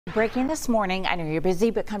Breaking this morning, I know you're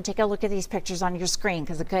busy, but come take a look at these pictures on your screen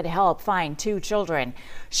because it could help find two children.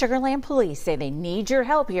 Sugar Land police say they need your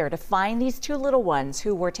help here to find these two little ones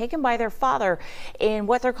who were taken by their father in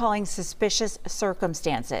what they're calling suspicious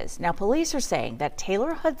circumstances. Now, police are saying that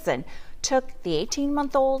Taylor Hudson took the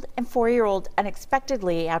 18-month-old and 4-year-old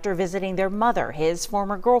unexpectedly after visiting their mother, his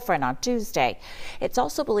former girlfriend, on Tuesday. It's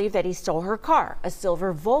also believed that he stole her car, a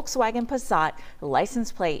silver Volkswagen Passat,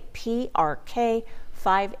 license plate PRK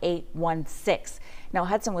 5816. Now,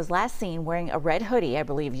 Hudson was last seen wearing a red hoodie, I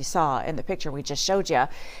believe you saw in the picture we just showed you.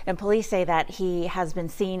 And police say that he has been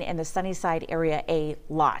seen in the Sunnyside area a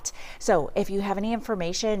lot. So if you have any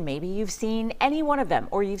information, maybe you've seen any one of them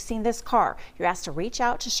or you've seen this car, you're asked to reach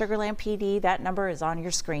out to Sugar Land PD. That number is on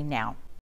your screen now.